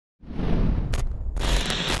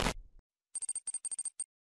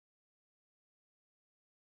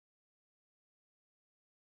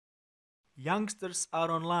Youngsters are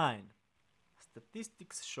online.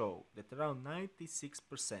 Statistics show that around 96%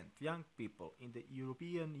 young people in the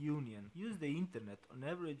European Union use the internet on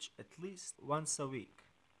average at least once a week.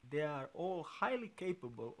 They are all highly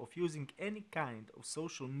capable of using any kind of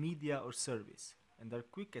social media or service and are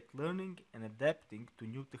quick at learning and adapting to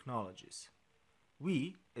new technologies.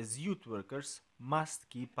 We, as youth workers, must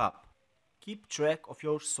keep up. Keep track of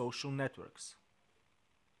your social networks.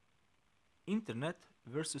 Internet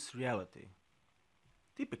versus reality.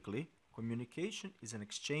 Typically, communication is an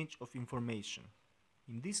exchange of information.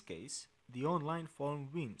 In this case, the online form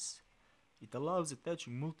wins. It allows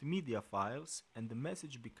attaching multimedia files and the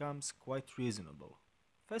message becomes quite reasonable.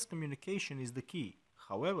 Fast communication is the key.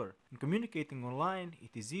 However, in communicating online,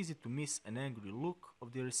 it is easy to miss an angry look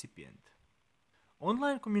of the recipient.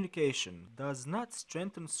 Online communication does not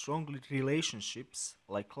strengthen strong relationships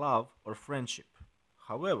like love or friendship.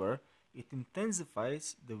 However, it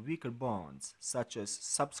intensifies the weaker bonds, such as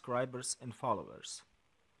subscribers and followers.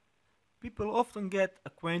 People often get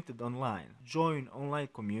acquainted online, join online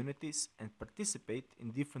communities, and participate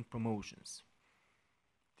in different promotions.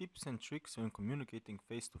 Tips and tricks when communicating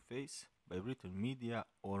face to face by written media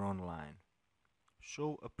or online.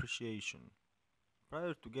 Show appreciation.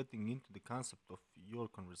 Prior to getting into the concept of your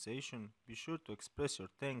conversation, be sure to express your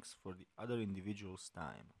thanks for the other individual's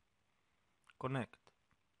time. Connect.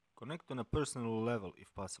 Connect on a personal level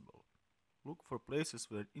if possible. Look for places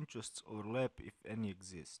where interests overlap if any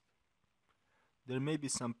exist. There may be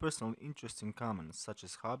some personal interests in common, such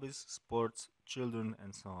as hobbies, sports, children,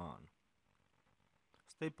 and so on.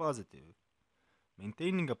 Stay positive.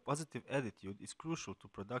 Maintaining a positive attitude is crucial to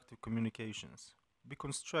productive communications. Be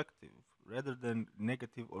constructive rather than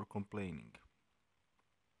negative or complaining.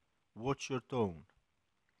 Watch your tone.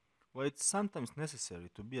 While it's sometimes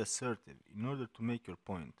necessary to be assertive in order to make your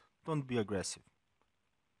point, don't be aggressive.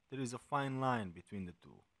 There is a fine line between the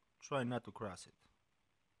two. Try not to cross it.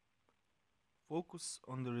 Focus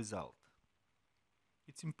on the result.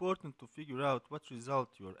 It's important to figure out what result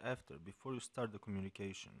you are after before you start the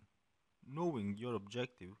communication. Knowing your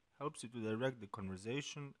objective helps you to direct the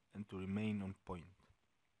conversation and to remain on point.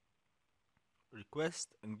 Request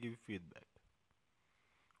and give feedback.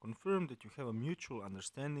 Confirm that you have a mutual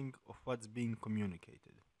understanding of what's being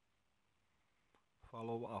communicated.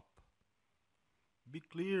 Follow up. Be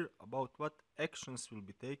clear about what actions will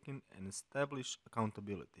be taken and establish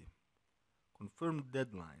accountability. Confirm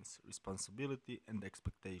deadlines, responsibility, and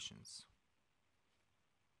expectations.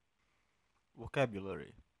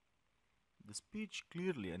 Vocabulary. The speech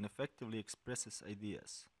clearly and effectively expresses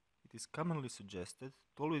ideas. It is commonly suggested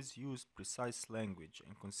to always use precise language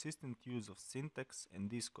and consistent use of syntax and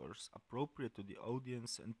discourse appropriate to the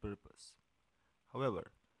audience and purpose.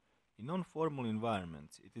 However, in non-formal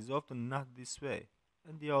environments, it is often not this way,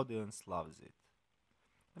 and the audience loves it.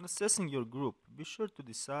 When assessing your group, be sure to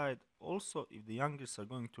decide also if the youngest are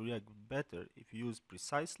going to react better if you use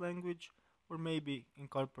precise language or maybe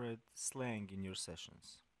incorporate slang in your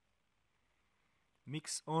sessions.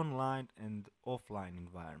 Mix online and offline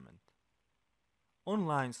environment.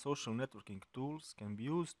 Online social networking tools can be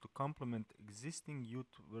used to complement existing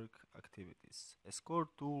youth work activities, as core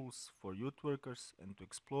tools for youth workers and to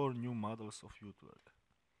explore new models of youth work.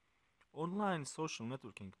 Online social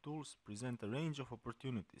networking tools present a range of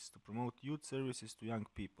opportunities to promote youth services to young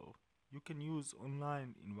people. You can use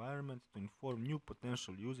online environment to inform new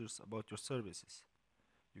potential users about your services.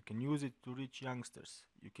 You can use it to reach youngsters.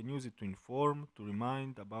 You can use it to inform, to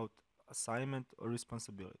remind about assignment or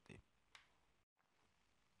responsibility.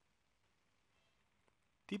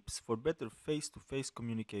 Tips for better face-to-face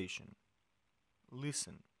communication.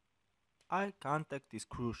 Listen. Eye contact is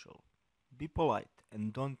crucial. Be polite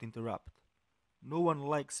and don't interrupt. No one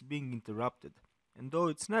likes being interrupted, and though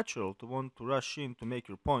it's natural to want to rush in to make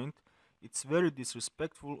your point, it's very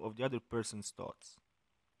disrespectful of the other person's thoughts.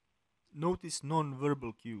 Notice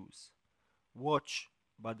non-verbal cues. Watch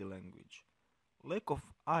body language. Lack of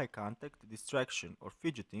eye contact, distraction, or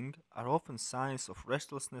fidgeting are often signs of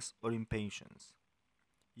restlessness or impatience.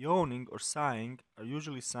 Yawning or sighing are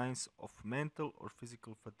usually signs of mental or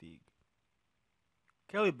physical fatigue.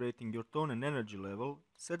 Calibrating your tone and energy level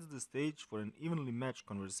sets the stage for an evenly matched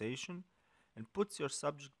conversation and puts your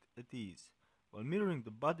subject at ease, while mirroring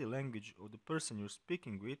the body language of the person you're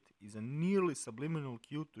speaking with is a nearly subliminal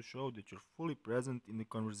cue to show that you're fully present in the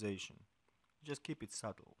conversation. Just keep it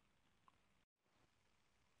subtle.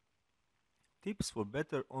 Tips for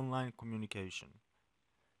better online communication.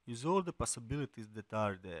 Use all the possibilities that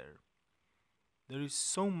are there. There is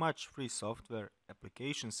so much free software,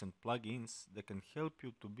 applications and plugins that can help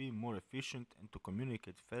you to be more efficient and to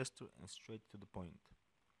communicate faster and straight to the point.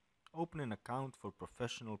 open an account for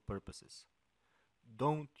professional purposes.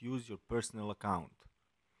 Don't use your personal account,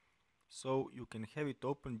 so you can have it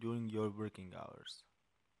open during your working hours.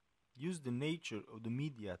 Use the nature of the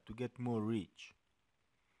media to get more reach.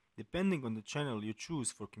 Depending on the channel you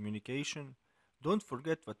choose for communication, don't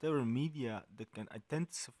forget whatever media that can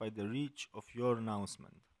intensify the reach of your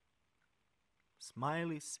announcement.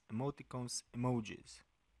 Smileys, emoticons, emojis.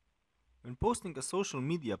 When posting a social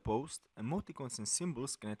media post, emoticons and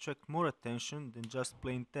symbols can attract more attention than just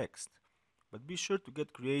plain text, but be sure to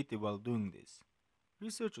get creative while doing this.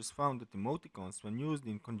 Researchers found that emoticons, when used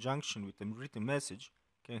in conjunction with a written message,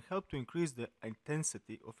 can help to increase the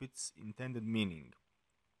intensity of its intended meaning.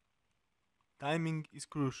 Timing is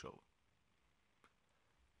crucial.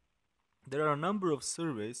 There are a number of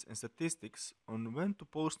surveys and statistics on when to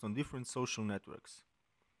post on different social networks.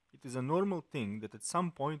 It is a normal thing that at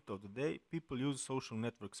some point of the day people use social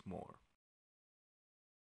networks more.